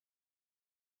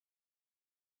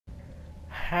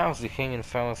How's the hanging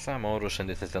fellas? I'm OrosZ and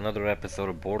this is another episode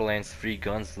of Borderlands 3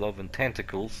 Guns, Love and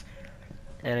Tentacles.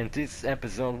 And in this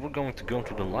episode we're going to go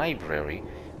to the library,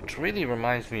 which really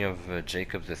reminds me of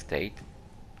Jacob's estate.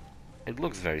 It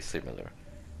looks very similar,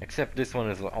 except this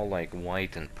one is all like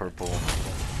white and purple,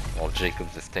 while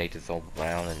Jacob's estate is all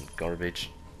brown and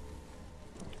garbage.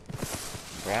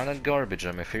 Brown and garbage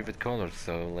are my favorite colors,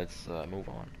 so let's move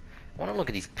on. I want to look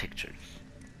at these pictures,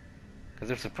 because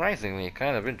they're surprisingly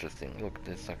kind of interesting. Look,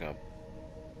 there's like a...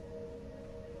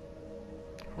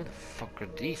 Who the fuck are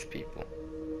these people?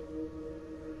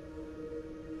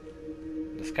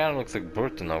 This kind of looks like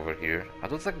Burton over here. Are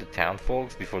those like the town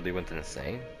folks before they went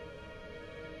insane?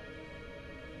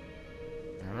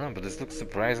 I don't know, but this looks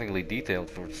surprisingly detailed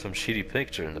for some shitty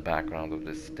picture in the background of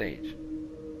this stage.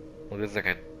 Look, there's like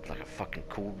a fucking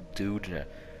cool dude in a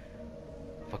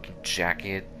fucking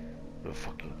jacket with a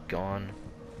fucking gun.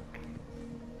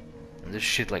 And this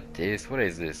shit like this, what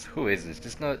is this? Who is this?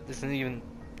 This isn't even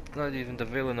the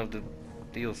villain of the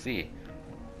DLC.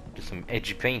 Just some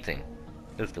edgy painting.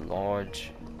 There's the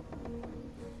lodge.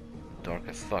 Dark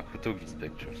as fuck. Who took these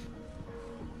pictures?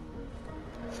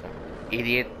 Some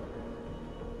idiot.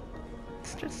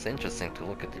 It's just interesting to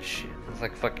look at this shit. It's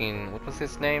like fucking, what was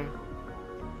his name?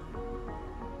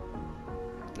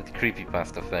 That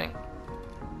creepypasta thing.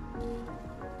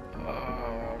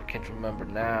 I can't remember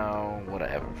now.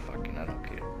 Whatever, fucking, I don't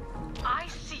care. I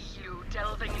see you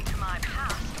delving into my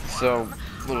past. So,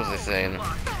 what was I saying?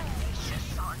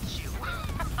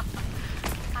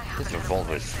 This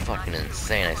revolver is fucking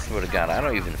insane, I swear to god. I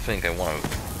don't even think I want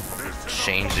to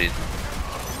change it.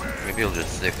 Maybe I'll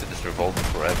just stick to this revolver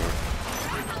forever.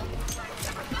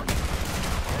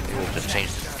 Maybe we'll just change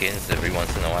the skins every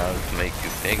once in a while to make you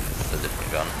think this is a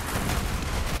different gun.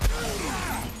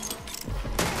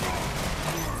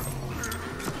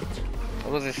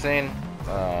 What was I saying?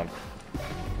 I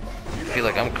feel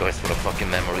like I'm cursed with a fucking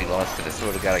memory loss, because I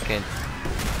swear to god I can't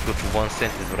go through one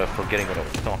sentence without forgetting what I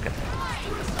was talking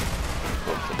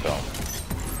about.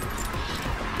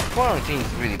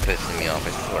 Quarantine's really pissing me off,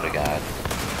 I swear to god.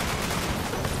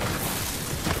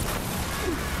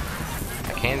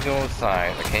 I can't go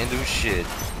outside, I can't do shit.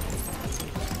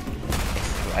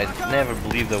 I never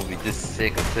believed I would be this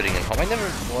sick of sitting at home. I never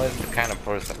was the kind of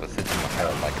person that would sit in my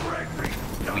home like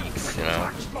weeks, you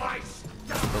know?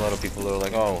 A lot of people are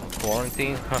like, oh,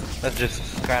 quarantine? Huh, that's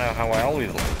just kind of how I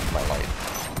always lived my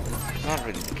life. It's not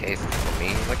really the case for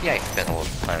me. Like, yeah, I spend a lot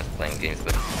of time playing games,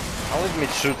 but I always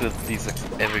made sure to at least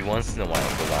like, every once in a while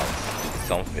go out and do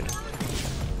something.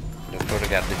 I swear to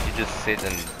god, if you just sit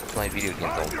and play video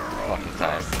games all the fucking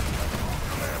time,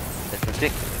 it's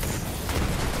ridiculous.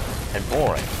 And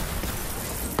boring.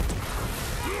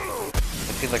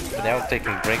 I feel like without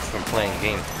taking breaks from playing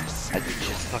games, I'd be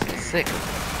just fucking sick.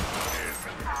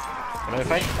 You know, if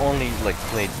I only like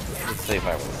played, let's say if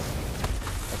I was,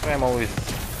 that's why I'm always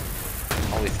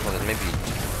thought that maybe,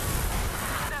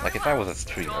 like if I was a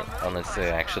streamer, and let's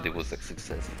say I actually was like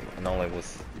successful, and all I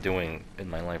was doing in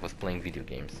my life was playing video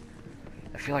games,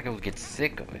 I feel like I would get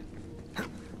sick of it.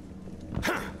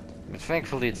 But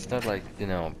thankfully it's not like, you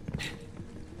know,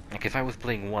 like if I was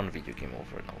playing one video game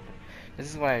over and over. This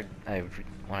is why I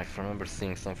remember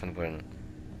seeing something when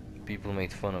people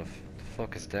made fun of, the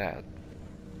fuck is that?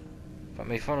 I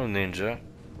made fun of Ninja,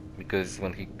 because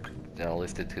when he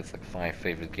listed his like 5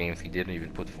 favorite games, he didn't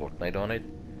even put Fortnite on it.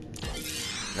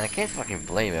 And I can't fucking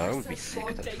blame him, I would be sick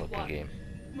of that fucking game.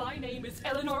 My name is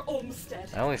Eleanor Olmsted.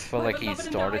 I always felt like he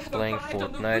started playing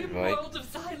Fortnite, right?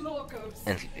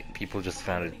 And people just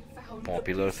found it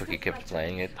popular, so he kept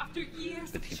playing it.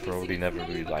 But he probably never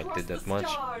really liked it that much.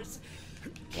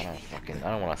 I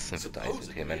don't want to sympathize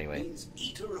with him anyway.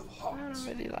 I don't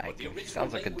really like him. He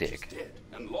sounds like a dick.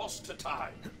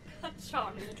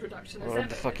 Charming introduction. What are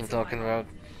they fucking talking about?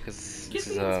 Because this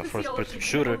is a first-person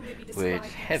shooter with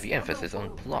heavy emphasis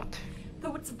on plot.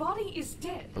 Though its body is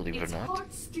dead, Believe it or not.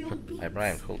 Hi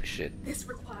Brian, holy shit. This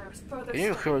requires further. Can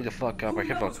you hurry the fuck up? I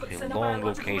have a long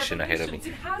location ahead of me.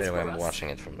 Anyway, I'm watching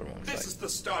it from the wrong side. This is the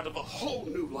start of a whole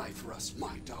new life for us,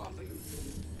 my darling.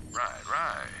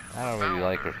 Right. I don't really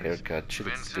like her haircut. She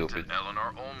looks stupid.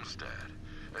 Eleanor Olmsted.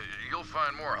 You'll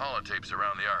find more holotapes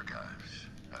around the archives.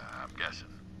 I'm guessing.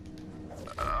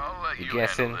 I'll let you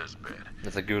handle this bit.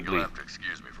 That's a good You'll lead. have to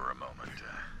excuse me for a moment.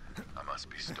 I must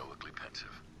be stoically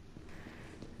pensive.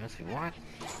 Let's see, what?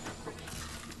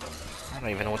 I don't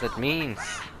even know what that means.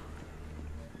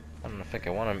 I don't think I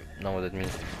want to know what that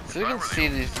means. So you can see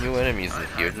these new enemies in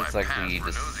here. It's like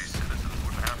the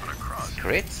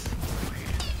secrets?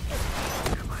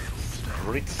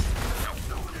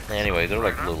 Anyway, they're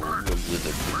like little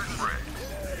lizard dudes.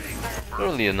 They're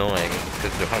really annoying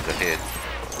because they're hard to hit.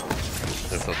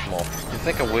 they're so small. You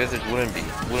think a wizard wouldn't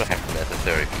have to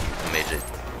necessarily be a midget.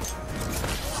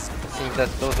 It seems that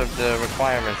those are the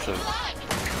requirements of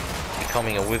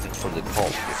becoming a wizard for the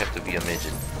cult. You have to be a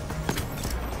midget.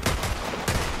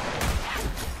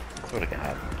 Swear to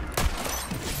God.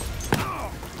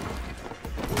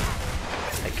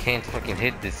 I can't fucking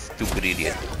hit this stupid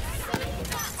idiot.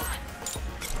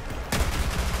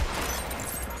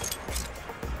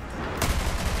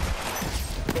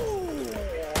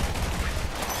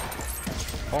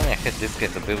 If only I had this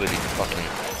guy's ability to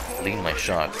fucking lead my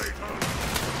shots.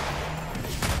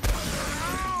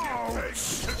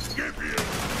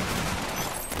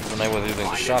 When I was using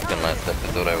the shotgun last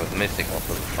episode, I was missing most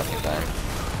of the fucking time.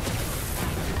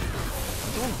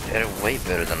 I'm doing better, way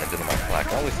better than I did on my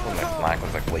flak. I always thought my flak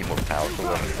was like way more powerful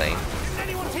than the thing.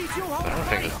 But I don't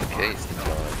think that's the case, to be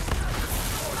honest.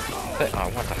 But, oh,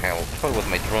 what the hell? I thought it was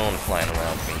my drone flying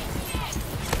around me.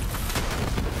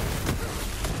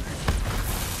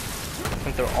 I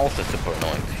think they're also super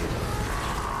annoying to hear.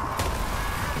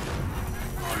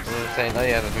 I was saying, oh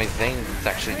yeah, that makes Zane is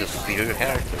actually the superior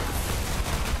character.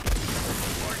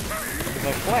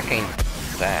 My flak ain't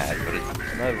bad, but it's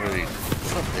not really,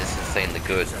 it's not this insanely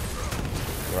good.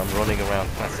 Where I'm running around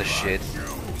past the shit,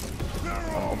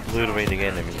 I'm obliterating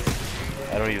enemies.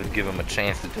 I don't even give them a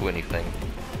chance to do anything.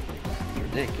 It's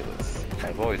ridiculous.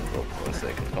 My voice broke for a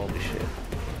second, holy shit.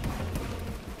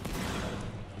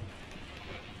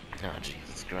 Oh,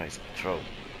 Jesus Christ, throat.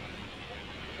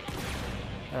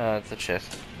 It's a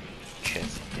chest.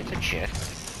 Chest. It's a chest.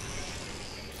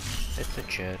 It's a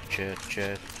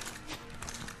chest.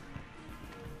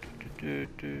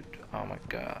 Oh my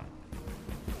God.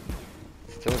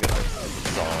 Still got a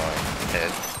song on my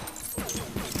head.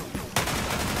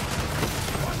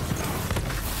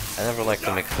 I never like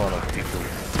to make fun of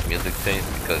people's music taste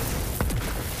because,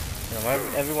 you know,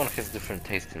 everyone has different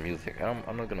taste in music.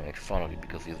 I'm not gonna make fun of you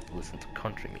because you listen to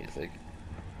country music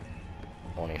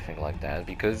or anything like that,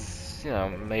 because, you know,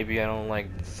 maybe I don't like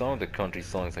some of the country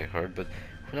songs I heard, but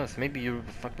who knows, maybe you're a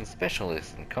fucking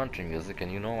specialist in country music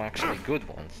and you know actually good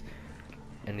ones.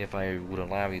 And if I would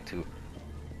allow you to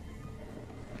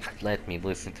let me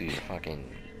listen to your fucking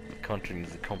country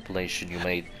music compilation you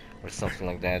made or something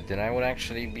like that, then I would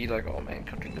actually be like, oh man,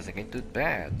 country music ain't too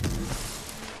bad.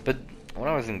 But when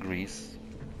I was in Greece,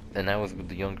 and I was with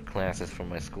the younger classes from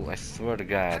my school, I swear to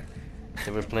God,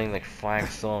 they were playing like 5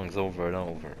 songs over and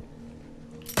over.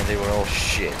 And they were all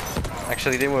shit.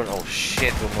 Actually, they weren't all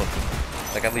shit, but most,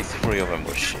 like at least 3 of them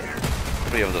were shit.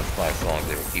 3 of those 5 songs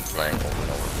they would keep playing over and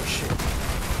over were shit.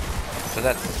 So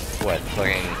that's what,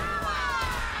 fucking...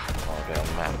 Oh god,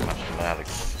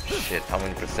 mathematics. Shit, how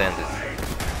many percent is...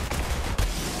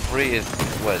 3 is,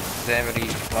 what,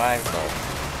 75? No.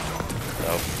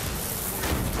 Nope.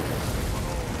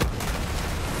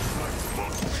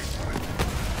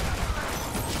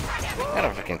 I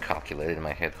don't fucking calculate it in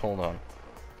my head, hold on.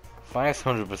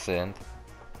 500%.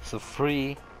 So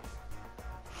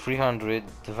 300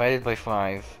 divided by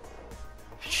 5.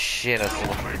 Shit, that's a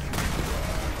lot.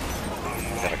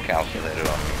 Got a calculator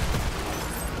on me.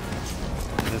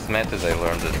 This method I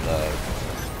learned in I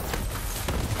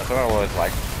thought I was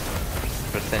like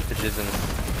percentages and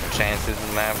chances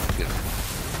in math, because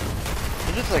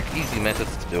they're just like easy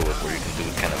methods to do it where you can do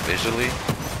it kind of visually.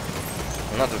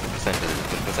 Well, not the percentages,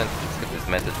 but percentages, but there's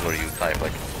methods where you type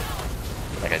like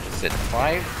I just said,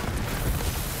 5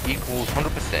 equals 100%.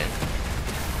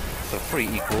 So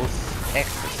 3 equals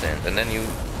X%, and then you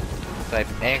type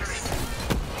X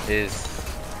is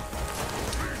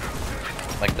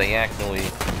like diagonally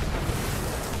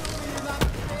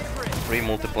 3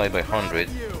 multiplied by 100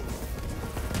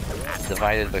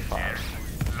 divided by 5.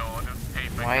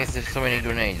 Why is there so many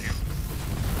grenades?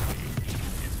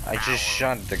 I just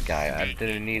shot the guy. I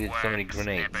didn't need so many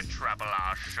grenades.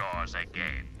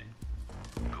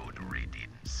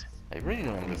 I really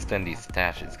don't understand these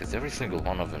stashes, because every single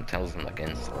one of them tells him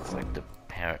against us, like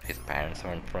his parents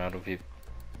aren't proud of you.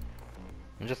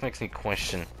 It just makes me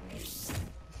question.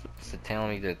 Does it tell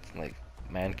me that, like,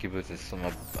 Mancubus is some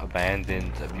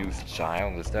abandoned, abused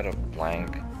child? Is that a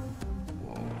blank?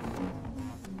 Whoa.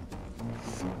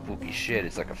 Spooky shit,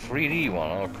 it's like a 3D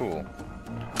one, oh cool.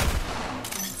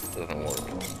 Doesn't work.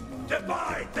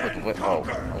 What? Oh,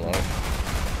 hello?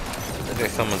 Looks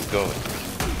like someone's going.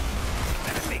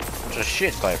 It's a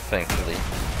shit pipe, thankfully.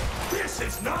 This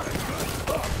is not a good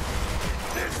book.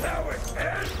 This is how it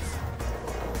ends.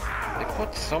 They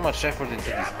put so much effort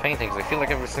into these paintings. I feel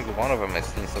like every single one of them has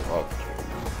seen so far.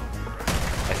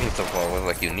 I think so far was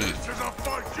like unique.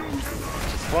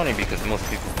 Which is funny because most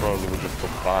people probably would just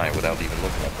look by without even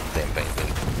looking at the same painting.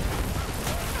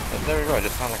 But there we go. I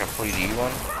just found like a 3D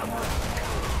one.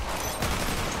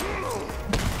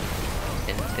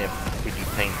 They're pretty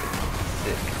painted.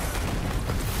 Sick.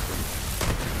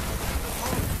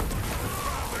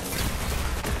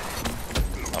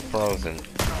 I'm frozen.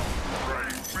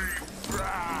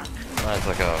 That's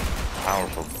like a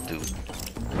powerful dude.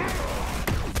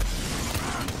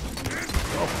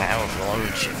 Oh, powerful,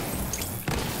 aren't you?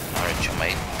 Aren't you,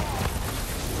 mate?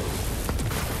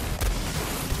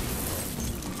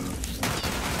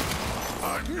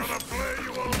 I'm gonna play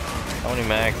you alive. How many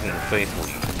mags in the face will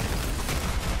you use?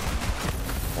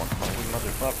 One hungry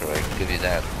motherfucker, I can give you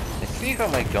that. I see how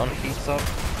my gun heats up?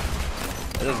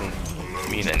 That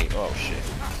doesn't mean any. Oh shit.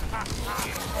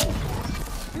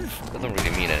 Doesn't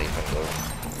really mean anything though.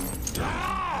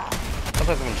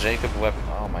 Sometimes when Jacob weapon.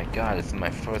 Oh my god, this is my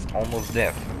first almost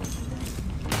death.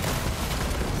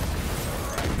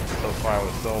 So far I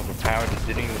was so overpowered it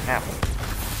didn't even happen.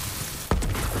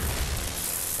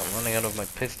 I'm running out of my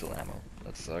pistol ammo.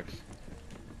 That sucks.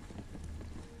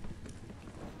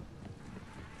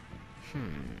 The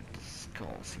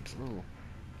skull seems a little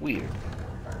weird.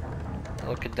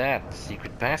 Look at that,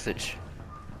 secret passage.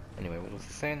 Anyway, what was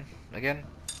it saying again?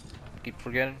 Keep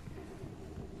forgetting.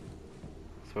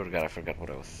 Swear to God, I forgot what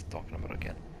I was talking about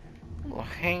again. Oh,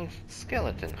 hanged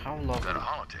skeleton, how lovely. Got a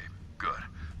holotape. Good.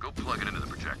 Go plug it into the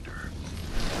projector.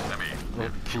 I mean, Well,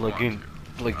 if you plug want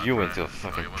to. you Okay, into a tell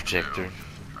fucking you what to projector. do.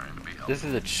 Trying to be helpful. This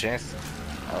is a chest.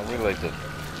 I really like the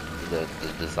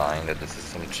design that this is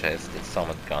some chest that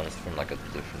summoned guns from like a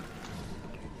different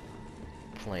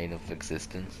plane of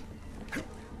existence,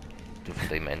 different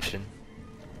dimension.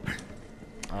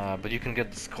 But you can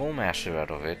get the Skull Masher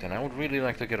out of it, and I would really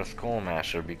like to get a Skull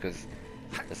Masher because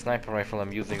the sniper rifle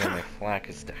I'm using on my flak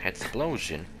is the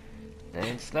Headsplosion, and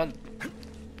it's not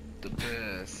the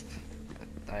best.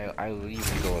 I'll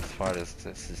even go as far as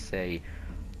to say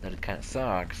that it kind of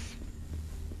sucks.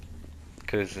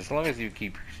 Because as long as you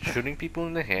keep shooting people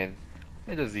in the head,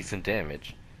 it does decent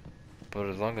damage. But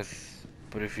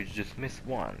if you just miss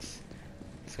once,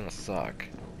 it's gonna suck.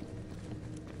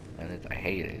 And I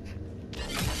hate it.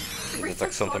 It's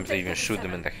like sometimes I even shoot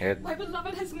them in the head. My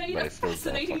beloved has made But a I still don't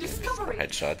fascinating fucking miss the discovery.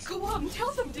 headshots. Go on,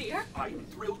 tell them, dear. I'm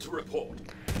thrilled to report.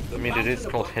 I mean, it is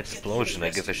called Headsplosion. I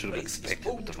guess I should have expected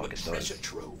what the fuck it Treasure does.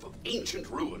 trove of ancient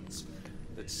ruins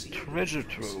that seem Treasure some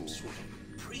trove. sort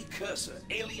of precursor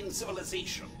alien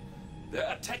civilization. There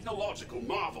are technological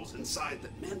marvels inside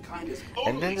that mankind is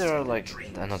only And then there are like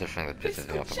dreams. another thing that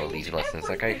pisses me off about these lessons.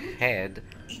 Like I had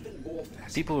Even more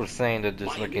fascinating. people were saying that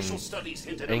just My like in initial studies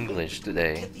hinted at English the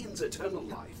today Scythians' eternal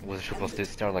life was and supposed the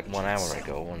to start like 1 hour itself.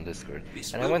 ago on Discord,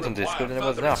 This and I will went on require Discord and there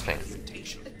was further nothing.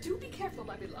 experimentation. Do be careful,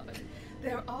 my beloved.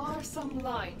 There are some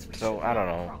lines we So should I don't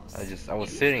not know. cross. I was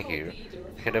It is sitting called here, the Eater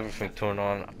of had everything Hearts. turned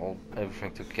on,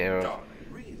 everything took care of, Darling,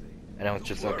 really? and I was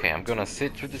just okay. I'm gonna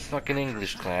sit through this fucking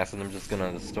English class, and I'm just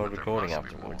gonna start But there recording must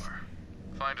be afterwards. more.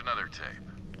 Find another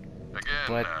tape. Again,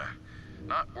 But-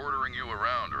 not ordering you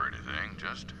around or anything,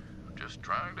 just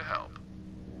trying to help.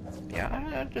 Yeah,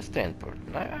 I understand,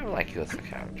 Burton. I like you as a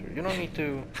character. You don't need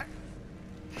to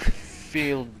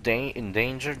feel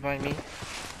endangered by me.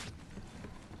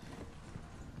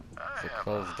 I It's a have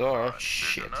closed door. hunch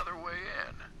Shit. There's another way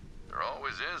in. There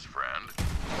always is, friend.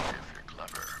 If you're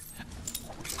clever.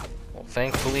 Well,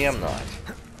 thankfully I'm not.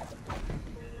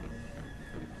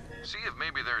 See if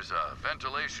maybe there's a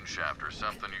ventilation shaft or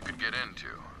something you could get into.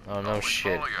 Oh, no Always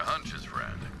shit. Follow your hunches,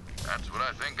 friend. That's what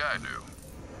I think I do.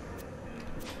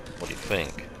 What do you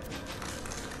think?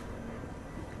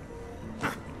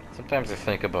 Sometimes I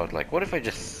think about like, what if I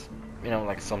just,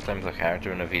 like sometimes a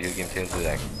character in a video game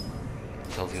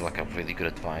tells you like a really good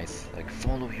advice, like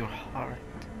follow your heart.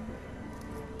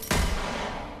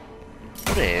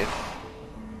 What if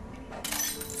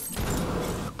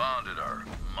The bonded are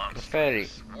monsters, fairy.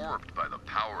 warped by the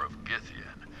power of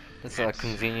Githian. it's a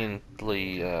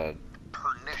conveniently tall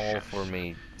Pernicious. for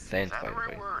me Is scent, that by the the way?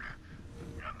 right word?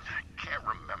 I can't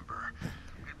remember.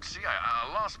 See,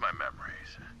 I lost my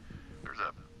memories. There's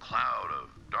a cloud of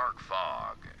dark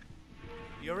fog.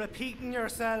 You're repeating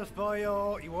yourself,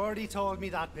 boyo. You already told me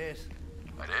that bit.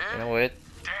 I did? You know what?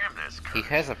 Damn this He curse.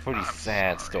 has a pretty I'm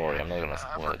sad sorry. story. I'm not gonna I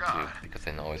spoil it too forgot. because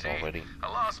I know it See, already. I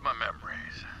lost my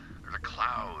memories. There's a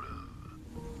cloud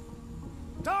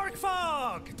of... Dark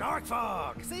fog! Dark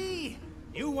fog! See?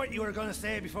 Knew what you were gonna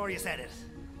say before you said it.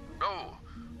 Oh,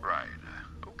 right.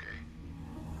 Okay.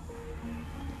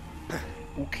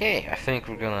 Okay, I think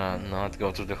we're gonna not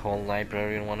go through the whole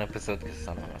library in one episode because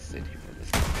I'm gonna sit here for this.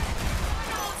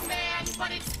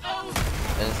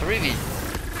 And it's really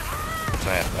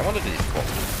sad. I wanted this cult.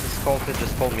 This cult had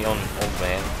just called me on old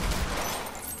man.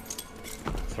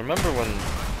 So remember when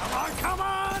Come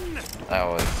on!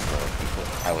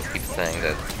 I was keep saying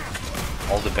that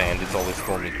all the bandits always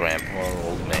call me grandpa or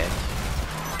old man.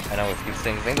 And I always keep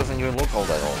saying Zane doesn't even look all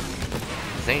that old.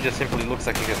 Zane just simply looks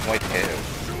like he has white hair.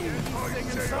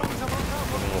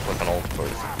 Doesn't look like an old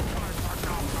person.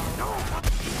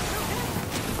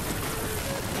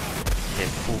 He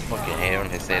has full fucking hair on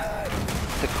his head.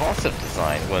 The concept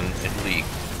design, when it leaked,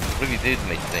 really did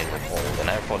make Zane look old, and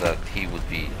I thought that he would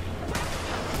be...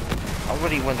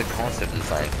 Already when the concept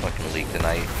design fucking leaked, and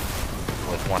I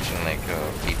was watching like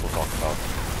people talk about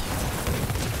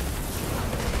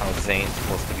how Zane's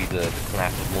supposed to be the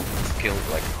class with multiple skills,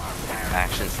 like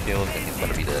action skills, and he's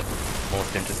gonna be the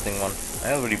most interesting one.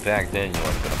 I already back then knew I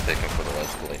was gonna pick him for the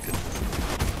Let's Play.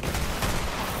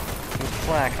 With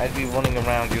Flak, I'd be running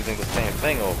around using the same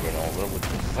thing over and over. With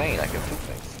Zane, I have two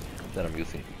things that I'm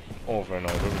using over and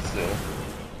over, but still.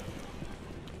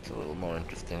 It's a little more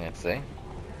interesting, I'd say.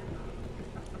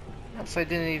 Also, I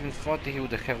didn't even thought that he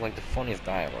would have like the funniest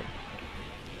dialogue.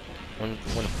 When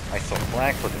I saw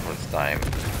Flak for the first time,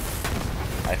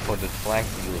 I thought that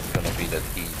Flak's deal was gonna be that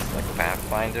he's like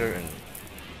Pathfinder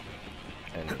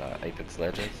and Apex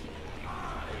Legends.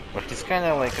 But he's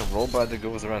kinda like a robot that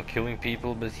goes around killing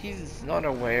people, but he's not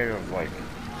aware of like...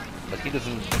 But he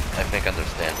doesn't, I think,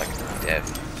 understand like death.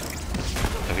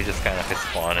 So he just kinda has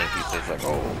fun and he says like,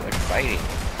 oh, exciting.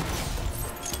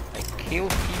 I kill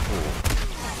people.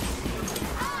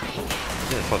 I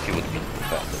didn't thought he would be the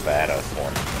badass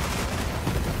one.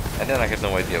 And then I had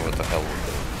no idea what the hell the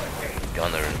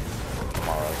gunner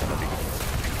tomorrow gonna be.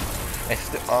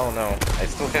 Oh no, I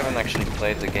still haven't actually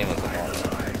played the game as a whole.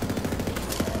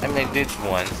 I mean, I did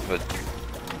once, but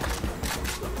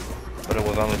it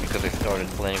was only because I started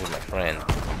playing with my friend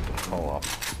co-op.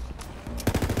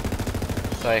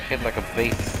 So I hit like a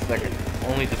base, like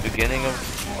only the beginning of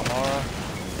Amara.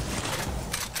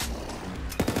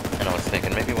 And I was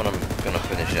thinking maybe when I'm gonna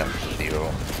finish episode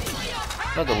 0,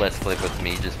 not the Let's Play, but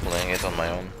me just playing it on my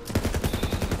own,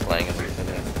 playing it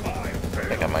recently. I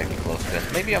think I might be close to it.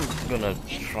 Maybe I'm gonna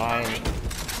try and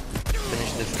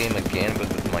finish this game again,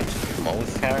 but with my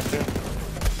Mo's character.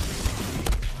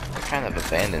 I kind of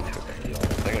abandoned her, to be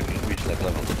honest. I reached like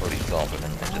level 37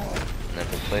 and I just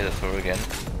never played as her again.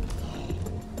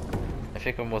 I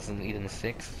think I was in Eden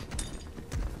 6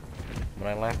 when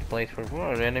I last played her. Where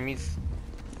are enemies?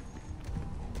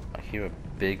 I hear a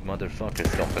big motherfucker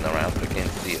stomping around, but I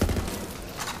can't see it.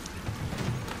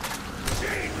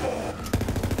 Oh,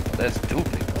 that's two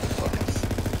big motherfuckers.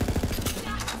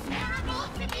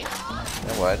 You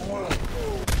know what?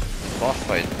 Boss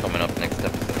fight coming up next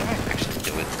episode. I might actually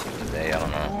do it today, I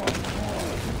don't know.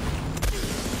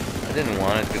 I didn't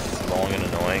want it because it's long and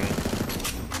annoying.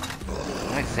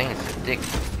 I'm not saying it's a dick.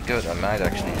 Good, I might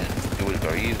actually do it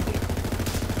very easily.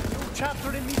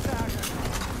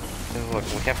 Look,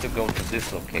 we have to go to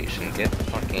this location, get the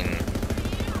fucking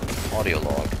audio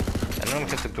log, and then we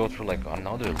have to go through like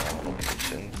another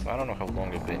location. I don't know how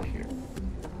long I've been here.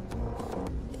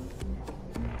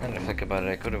 And to think about it,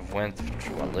 I could have went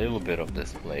through a little bit of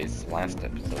this place last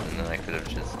episode, and then I could have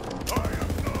just...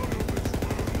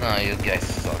 Nah, you guys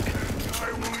suck.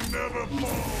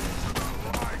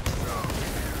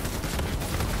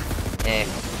 Eh.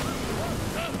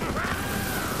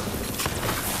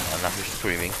 Oh, now you're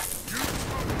screaming. 4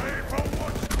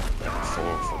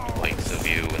 points of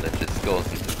view, and it just goes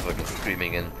into fucking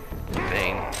screaming in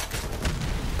vain.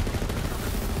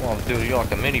 Well, dude, you're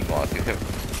like a mini-boss. You have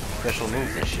special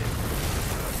moves and shit.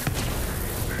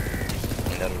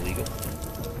 Ain't that illegal?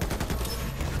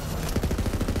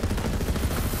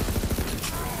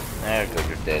 There you go,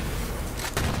 you're dead.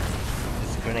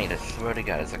 This grenade, I swear to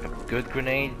God, it's like a good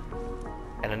grenade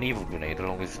and an evil grenade that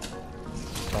always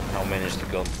somehow managed to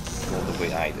go the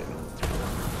way I did.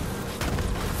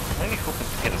 I'm really hoping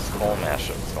to get a skull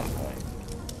masher at some point.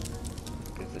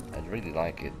 Because I'd really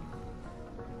like it.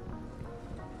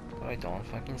 I don't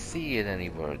fucking see it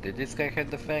anywhere. Did this guy have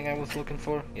the thing I was looking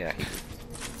for? Yeah, he did.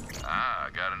 Ah,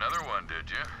 got another one, did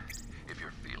you? If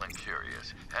you're feeling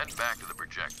curious, head back to the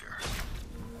projector.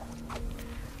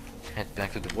 Head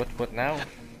back to the what now?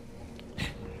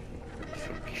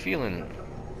 Feeling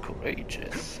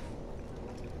courageous.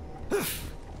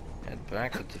 Head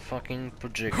back to the fucking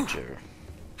projector.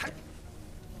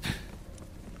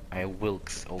 I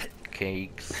wilks old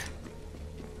cakes.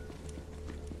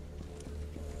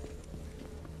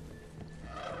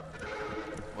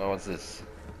 What was this?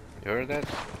 You heard that?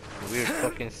 Weird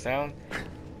fucking sound?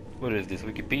 What is this,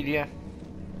 Wikipedia?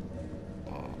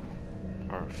 Oh,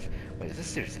 Earth. Wait, is this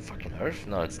seriously fucking Earth?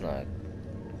 No, it's not.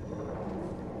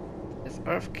 Is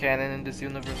Earth canon in this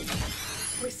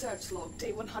universe? Research log,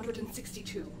 day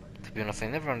 162. To be honest, I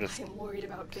never I am worried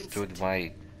about understood Vincent.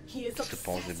 why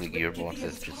supposedly Gearbox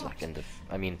is just like in the...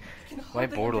 I mean, why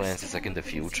Borderlands is like in the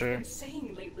future,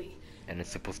 and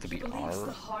it's supposed to be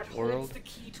our world?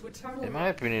 In my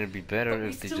opinion, it'd be better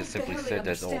if they just simply said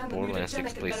that, oh, Borderlands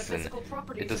takes place in...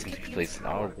 It doesn't take place in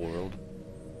our world.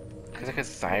 Because it has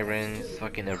sirens,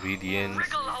 fucking Iridians,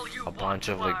 a bunch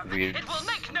of like weird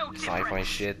sci-fi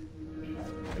shit,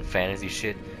 and fantasy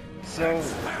shit. So,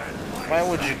 why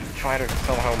would you try to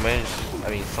somehow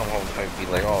somehow try to be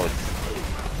like, oh,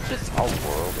 it's just our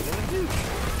world, and then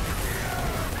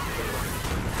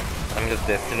I mean, if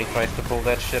Destiny tries to pull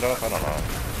that shit off, I don't know.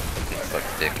 It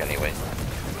sucks dick anyway.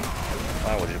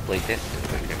 Why would you play Destiny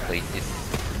when you can play this?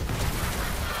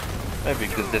 Maybe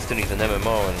because Destiny's an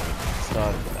MMO and it's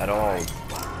not at all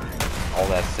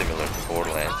that similar to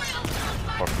Borderlands.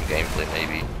 Apart from gameplay,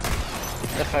 maybe.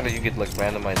 The fact that you get like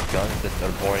randomized guns that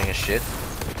are boring as shit.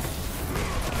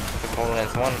 For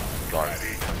Borderlands 1, guns.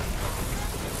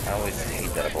 I always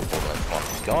hate that about Borderlands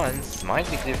 1. Guns might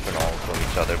be different all from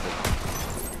each other, but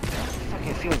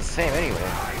fucking feel the same anyway.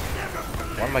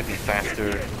 One might be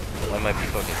faster, one might be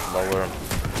fucking slower.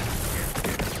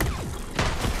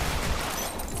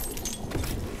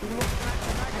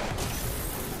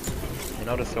 You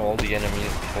notice how all the enemies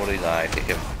before they die, they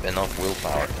have enough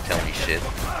willpower to tell me shit.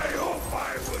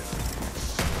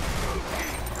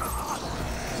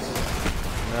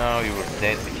 No, you were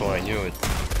dead before I knew it.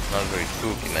 Not very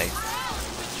spooky, mate.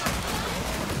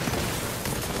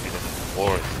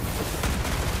 Wars.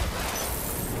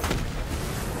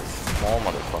 Small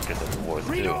motherfuckers at the wars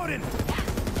too.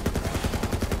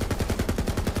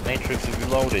 Matrix is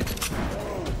reloaded.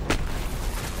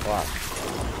 Fuck.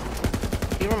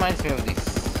 He reminds me of these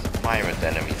pirate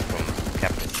enemies from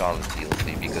Captain Scarlet's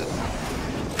DLC because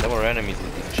there were enemies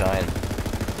with these giant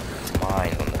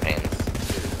mines on their hands.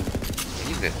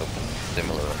 These guys look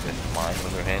similar with mines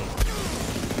on their hands.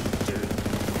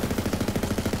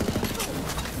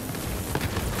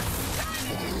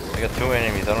 I got 2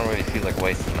 enemies, I don't really feel like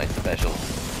wasting my specials.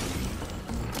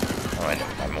 Alright, I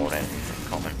have more enemies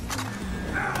coming.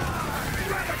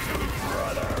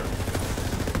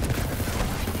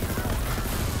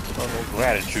 Eternal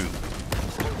gratitude.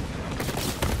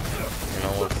 You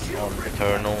know what's on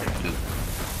Eternal too.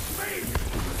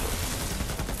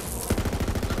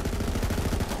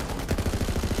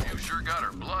 You sure got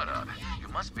her blood up. You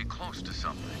must be close to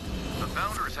something. The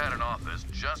Founders had an office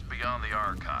just beyond the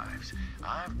archives.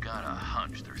 I've got a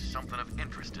hunch there's something of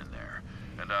interest in there.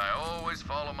 And I always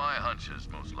follow my hunches,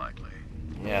 most likely.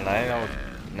 Yeah, and I know.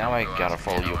 Now I gotta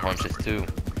follow your hunches too.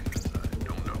 I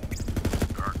don't know.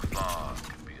 Dark fog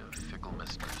can be a fickle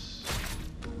mistress.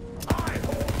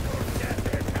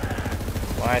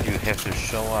 Why do you have to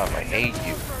show up? I hate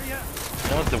you. You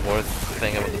know what's the worst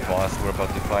thing about the boss we're about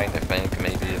to fight? I think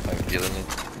maybe if I'm killing it,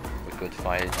 we could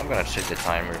fight it. I'm gonna check the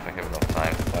timer if I have enough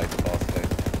time to fight the boss fight.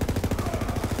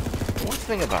 The worst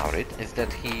thing about it is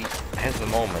that he has a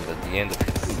moment at the end of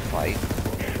his fight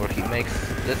where he makes...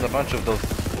 There's a bunch of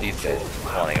these guys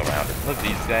running around. It's not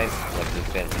these guys, like this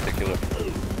guy in particular,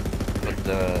 but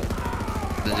the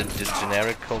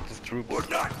generic cultist troops. Would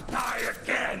not die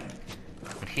again.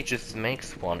 He just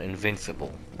makes one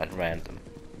invincible at random.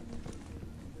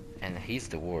 And he's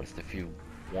the worst if you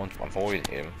want to avoid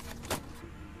him.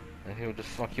 And he'll just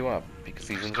fuck you up because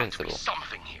he's invincible. There's got to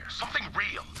be something here, something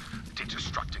real.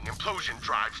 Destructing implosion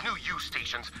drives, new use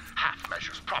stations, half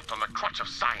measures propped on the crutch of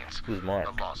science. Who's Mark?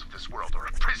 The laws of this world are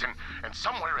a prison, and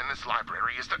somewhere in this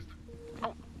library is the...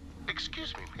 Oh,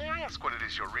 excuse me, may I ask what it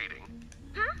is you're reading?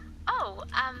 Oh,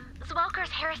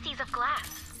 Zwelker's Heresies of Glass.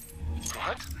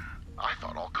 What? I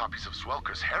thought all copies of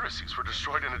Zwelker's Heresies were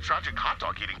destroyed in a tragic hot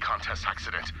dog eating contest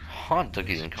accident. Hot dog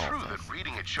eating True contest? that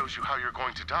reading it shows you how you're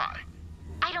going to die.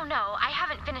 I don't know, I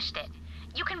haven't finished it.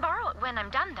 You can borrow it when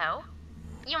I'm done, though.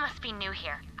 You must be new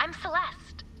here. I'm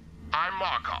Celeste. I'm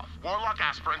Markov, warlock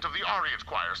aspirant of the Ariad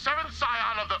Choir, 7th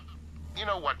scion of the... You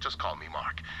know what, just call me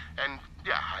Mark. And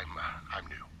yeah, I'm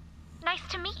new. Nice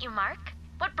to meet you, Mark.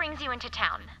 What brings you into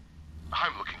town?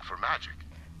 I'm looking for magic.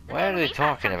 Why are they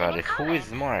talking about it? Who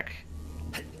is Mark?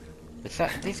 It's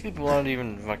not, these people aren't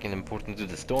even fucking important to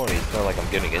the story. It's not like I'm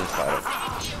getting insight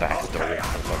backstory of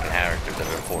fucking characters that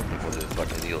are important for this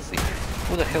fucking DLC.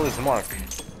 Who the hell is Mark?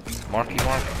 Marky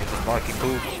Mark? Is it Marky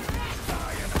Poo?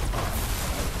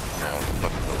 No,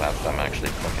 fucking the last time I actually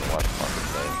fucking watched Mark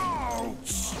play.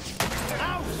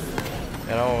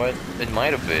 You know what? It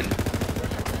might have been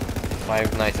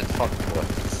Five Nights at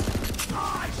Fuckboys.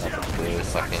 That was the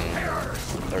fucking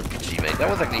RPG Maker. That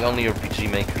was like the only RPG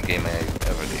Maker game I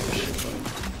ever gave a shit about.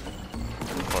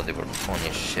 I thought they were the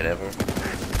funniest shit ever.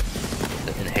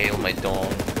 The Inhale My Dawn.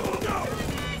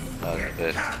 That was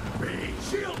the best.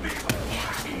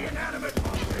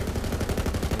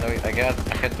 No, I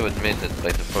had to admit that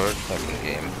by the first fucking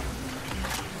game,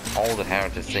 all the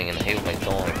characters singing Hail My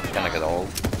Dawn kinda got old.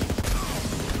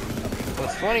 It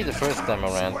was funny the first time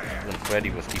around when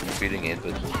Freddy was keep repeating it,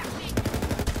 but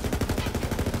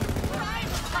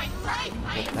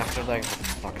after like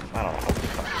fucking, I don't know,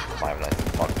 fucking Five Nights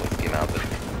at Freddy's came out, but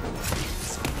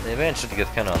they eventually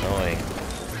get kinda annoying.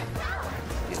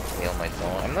 Hail My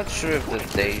Dawn. I'm not sure if the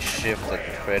day shift at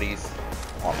Freddy's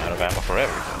on out of ammo for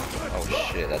everything. Oh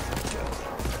shit, that's not good.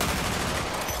 I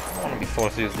don't wanna be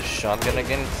forced to use the shotgun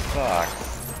again, it sucks.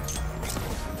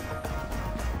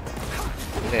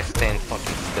 Let's stand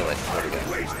fucking still, I swear to God.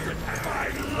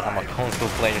 I'm a console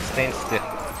player, stand still.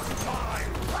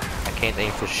 I can't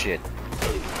aim for shit.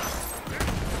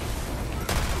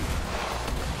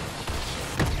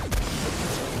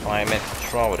 Oh, I meant to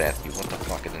throw it at you, what the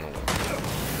fuck, it didn't work.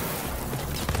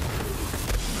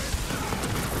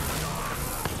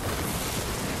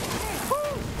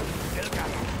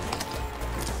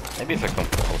 Maybe if I come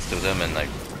close to them and like,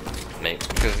 maybe,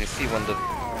 because you see when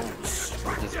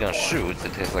it's gonna shoot,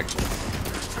 it has like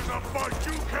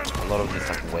a lot of this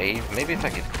like wave. Maybe if I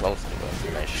get close to them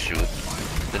and I shoot,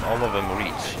 then all of them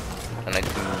reach and I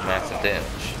do massive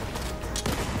damage.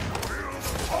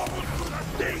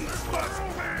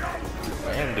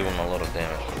 I am doing a lot of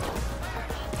damage.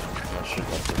 I'm not sure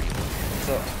what the reason.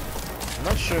 So, I'm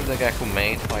not sure if the guy who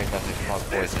made Five Nights at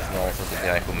Freddy's is also the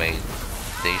guy who made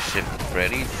Day Shift at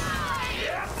Freddy's.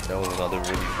 That was another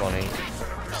really funny.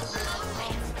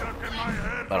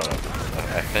 I don't know.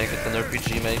 I think it's an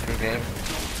RPG Maker game.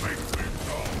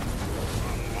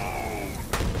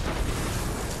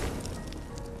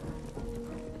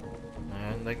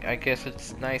 And like, I guess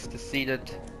it's nice to see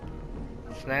that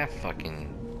FNAF fucking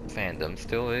fandom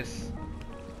still is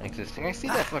existing. I see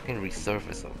that fucking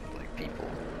resurface of like people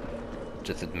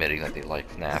just admitting that they like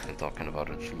FNAF and talking about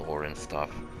its lore and stuff.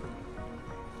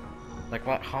 Like,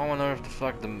 what? How on earth the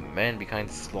fuck the man behind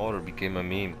Slaughter became a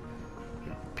meme?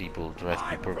 People dressed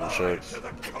in purple shirts.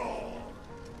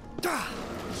 I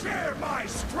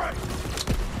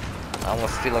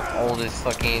almost feel like all this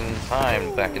fucking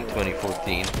time back in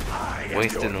 2014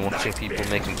 wasted in watching people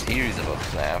making theories about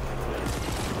FNAF.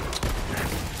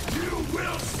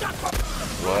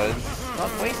 Was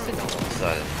not wasted all of a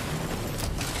sudden.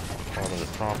 Part of the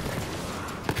problem.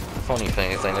 The funny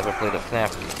thing is I never played a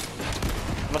FNAF game.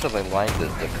 As much as I like the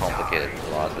complicated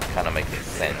plot, it kind of makes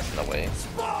sense in a way.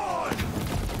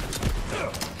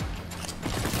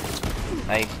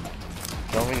 I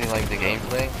don't really like the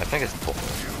gameplay. I think it's boring.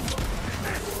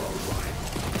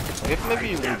 Like if maybe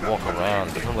you would walk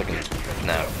around, it's not like in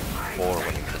FNAF 4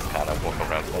 when you just kind of walk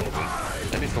around open.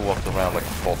 Maybe if you walked around like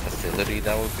a full facility,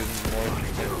 that would be more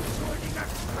interesting.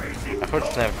 I've heard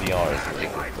FNAF VR is really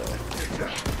good though.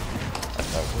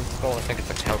 I think it's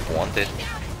like Help Wanted.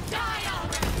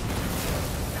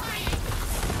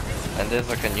 And there's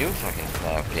like a new fucking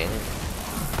FNAF game.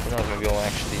 Who knows, maybe I'll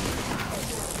actually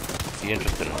be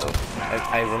interested in those.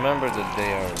 I remember that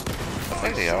they are, I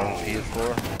think they are on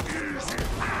PS4.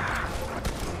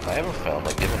 If I ever felt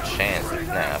like given a chance at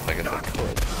FNAF, I guess I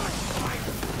could.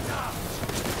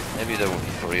 Maybe they would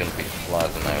be for real PS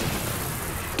Plus and I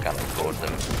would kind of afford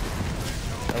them.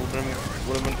 That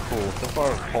would have been cool. So far,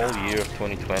 the whole year of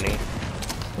 2020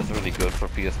 was really good for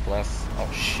PS Plus. Oh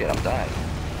shit, I'm dying.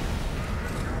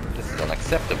 This is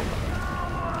unacceptable.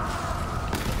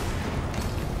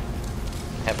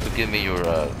 Have to give me your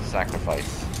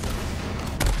sacrifice.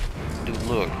 Dude,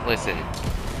 look, listen.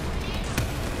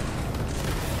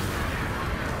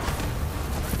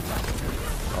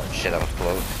 Oh shit, that was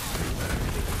close.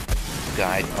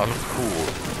 Guys, uncool.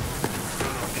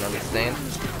 You can understand?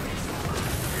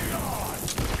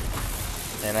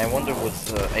 And I wonder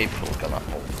what's April gonna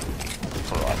hold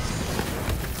for us.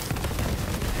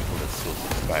 People that still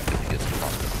subscribe to PS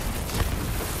Plus.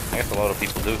 I guess a lot of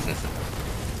people do since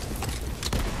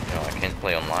I can't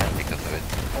play online because of it.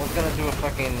 I was gonna do a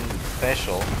fucking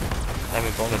special, have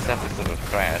a bonus episode of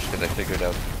Crash, because I figured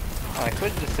out I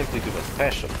could just simply do a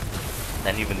special.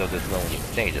 And even though there's no new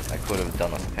stages, I could have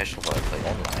done a special where I play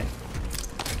online.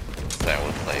 So I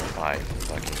would play 5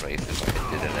 fucking races like I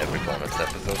did in every bonus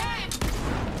episode.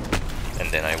 And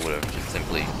then I would have just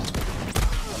simply...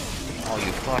 Oh,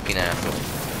 you fucking asshole.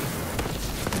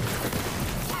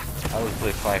 I would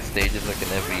play 5 stages like in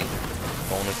every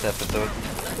bonus episode.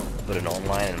 Put it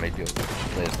online and maybe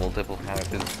play as multiple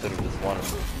characters instead of just one.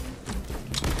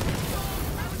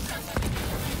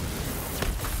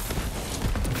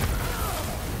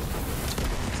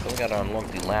 Still gotta unlock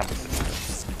the lab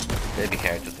assistants. Baby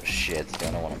characters are shit, so I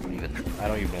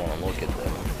don't even wanna look at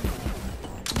them.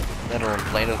 Let alone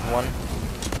play as one.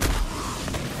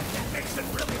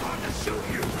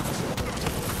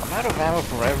 I'm out of ammo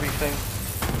for everything.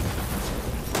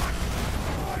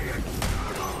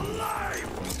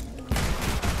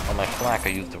 On my flak I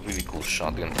used a really cool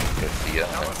shotgun from Garcia.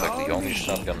 It's like the only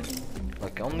shotgun,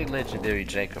 like only legendary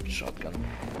Jacob shotgun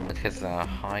that has a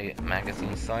high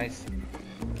magazine size.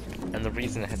 And the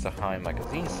reason it has a high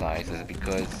magazine size is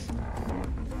because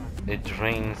it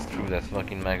drains through that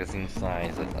fucking magazine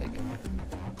size at like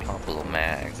a couple of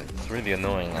mags. It's really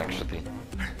annoying actually.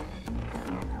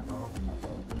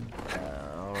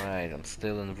 Alright, I'm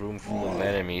still in a room full of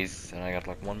enemies and I got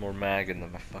like one more mag in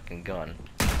my fucking gun.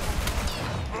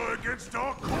 Against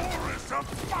our chorus of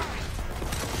fight!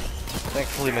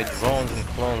 Thankfully my drones and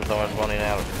clones aren't running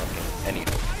out of fucking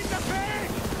anything.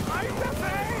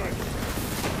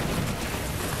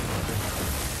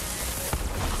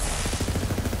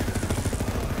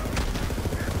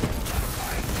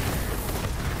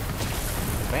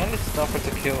 Bandit stopper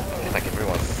to kill. I feel like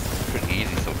everyone's pretty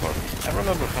easy so far. I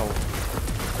remember how...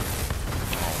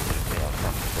 Oh, yeah,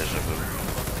 fucking deja vu.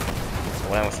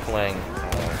 When I was playing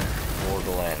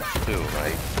Borderlands 2,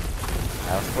 right?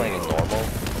 I was playing in normal.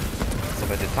 So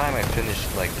by the time I finished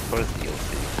like the first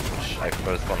DLC, which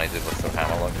first one I did was Sir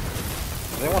Hammerlock,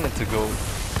 I wanted to go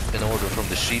in order from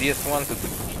the shittiest one to the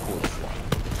coolest one.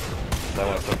 So I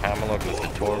went Sir Hammerlock with the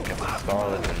Torque and the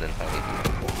Scarlet and then Tiny D.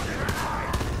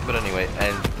 But anyway,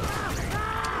 and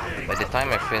by the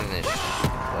time I finished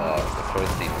the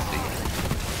first DLC,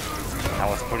 I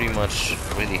was pretty much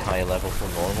really high level for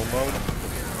normal mode.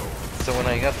 So when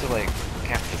I got to like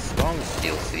Captain Strong's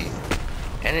DLC,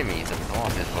 enemies and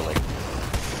bosses were like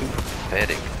super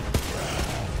pathetic.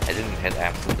 I didn't have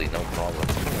absolutely no problem.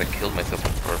 Sometimes I killed myself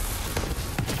on purpose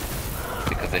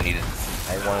because I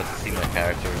wanted to see my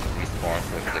characters respawn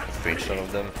so I could take a screenshot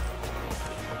of them.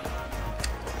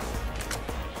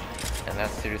 And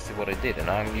that's seriously what I did. And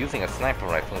I'm using a sniper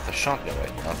rifle as a shotgun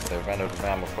right now, so I ran out of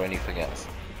ammo for anything else.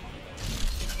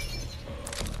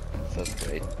 So that's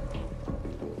great.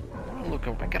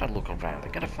 I gotta look around. I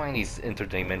gotta find these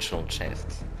interdimensional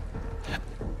chests.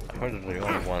 I heard they're the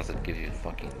only ones that give you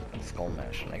fucking Skull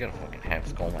Masher. And I gotta fucking have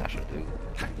Skull Masher, dude.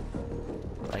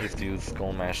 I used to use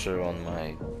Skull Masher on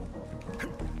my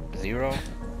Zero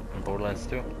in Borderlands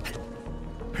 2.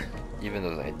 Even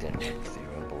though I didn't like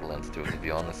Zero in Borderlands 2, to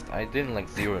be honest. I didn't like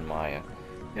Zero in Maya.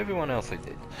 Everyone else I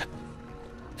did.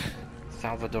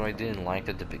 Salvador I didn't like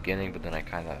at the beginning, but then I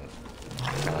kinda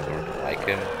learned to like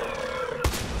him.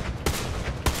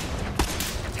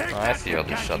 Oh, I see how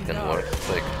the shotgun works. It's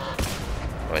like,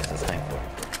 oh, it's a sniper.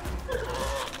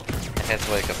 It has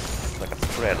like a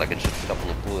spread, like it shoots a couple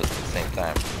of bullets at the same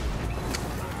time.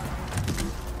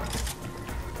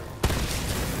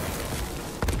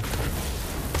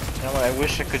 Now I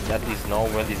wish I could at least know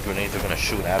where these grenades are gonna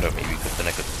shoot out of me, because then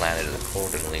I could plan it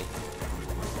accordingly.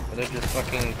 But they just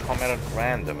fucking come out at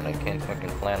random, and I can't fucking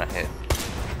plan ahead.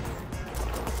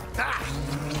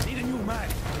 Need a new mag.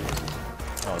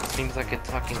 Oh, it seems like it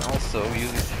fucking also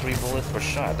uses 3 bullets per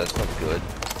shot. That's not good.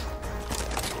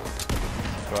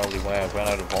 Probably why I ran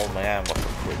out of all my ammo so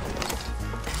quickly.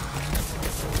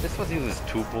 This one uses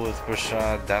 2 bullets per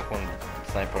shot. That one,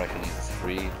 sniper rifle, uses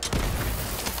 3.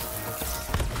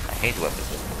 I hate weapons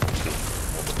that use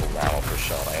multiple ammo per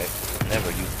shot. I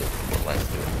never used it before Borderlands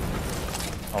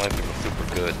 2. Only if it was super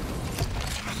good.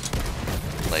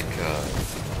 Like,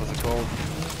 what was it called?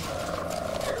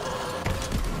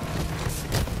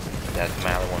 That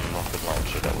Maliwan rocket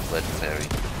launcher that was legendary.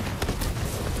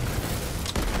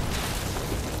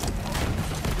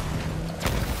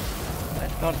 I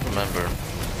don't remember.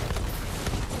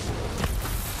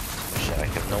 Shit, I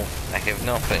have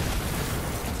nothing.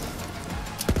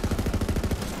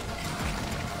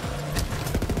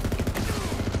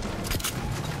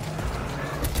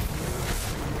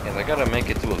 Yes, I gotta make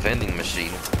it to a vending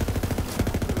machine.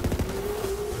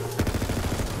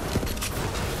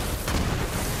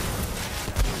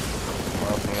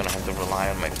 I'm gonna have to rely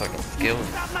on my fucking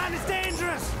skills. That man is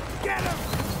dangerous! Get him!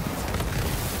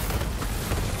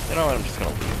 You know what, I'm just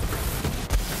gonna leave.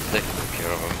 Take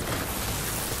care of him.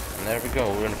 And there we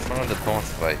go, we're in front of the boss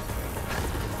fight. I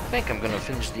think I'm gonna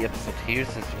finish the episode here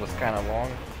since it was kinda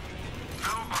long.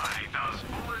 Nobody does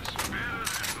bullets better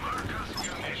than Marcus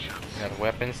munitions. You got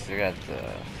weapons, you got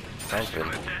Frenchman.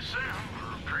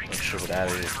 Not sure what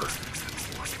that is, but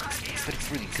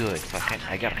it's really good, so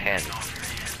I gotta have it.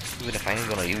 Even if I ain't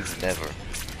gonna use it ever.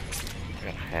 I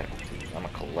gotta have it. I'm a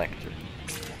collector.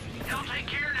 He'll take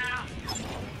care now.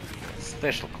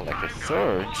 Special collector.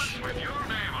 Surge. With your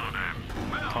name on him.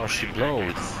 How she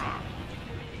blows.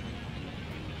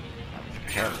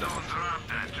 Just don't drop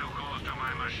that too close to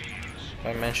my machines. If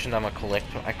I mentioned I'm a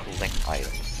collector, I collect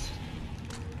items.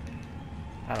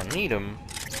 I don't need them,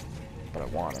 but I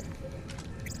want him.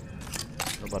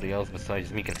 Nobody else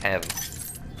besides me can have him.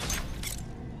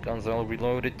 Guns all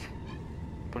reloaded.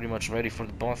 Pretty much ready for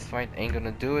the boss fight. Ain't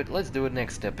gonna do it. Let's do it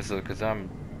next episode, because I'm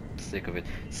sick of it.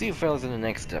 See you fellas in the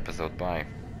next episode. Bye.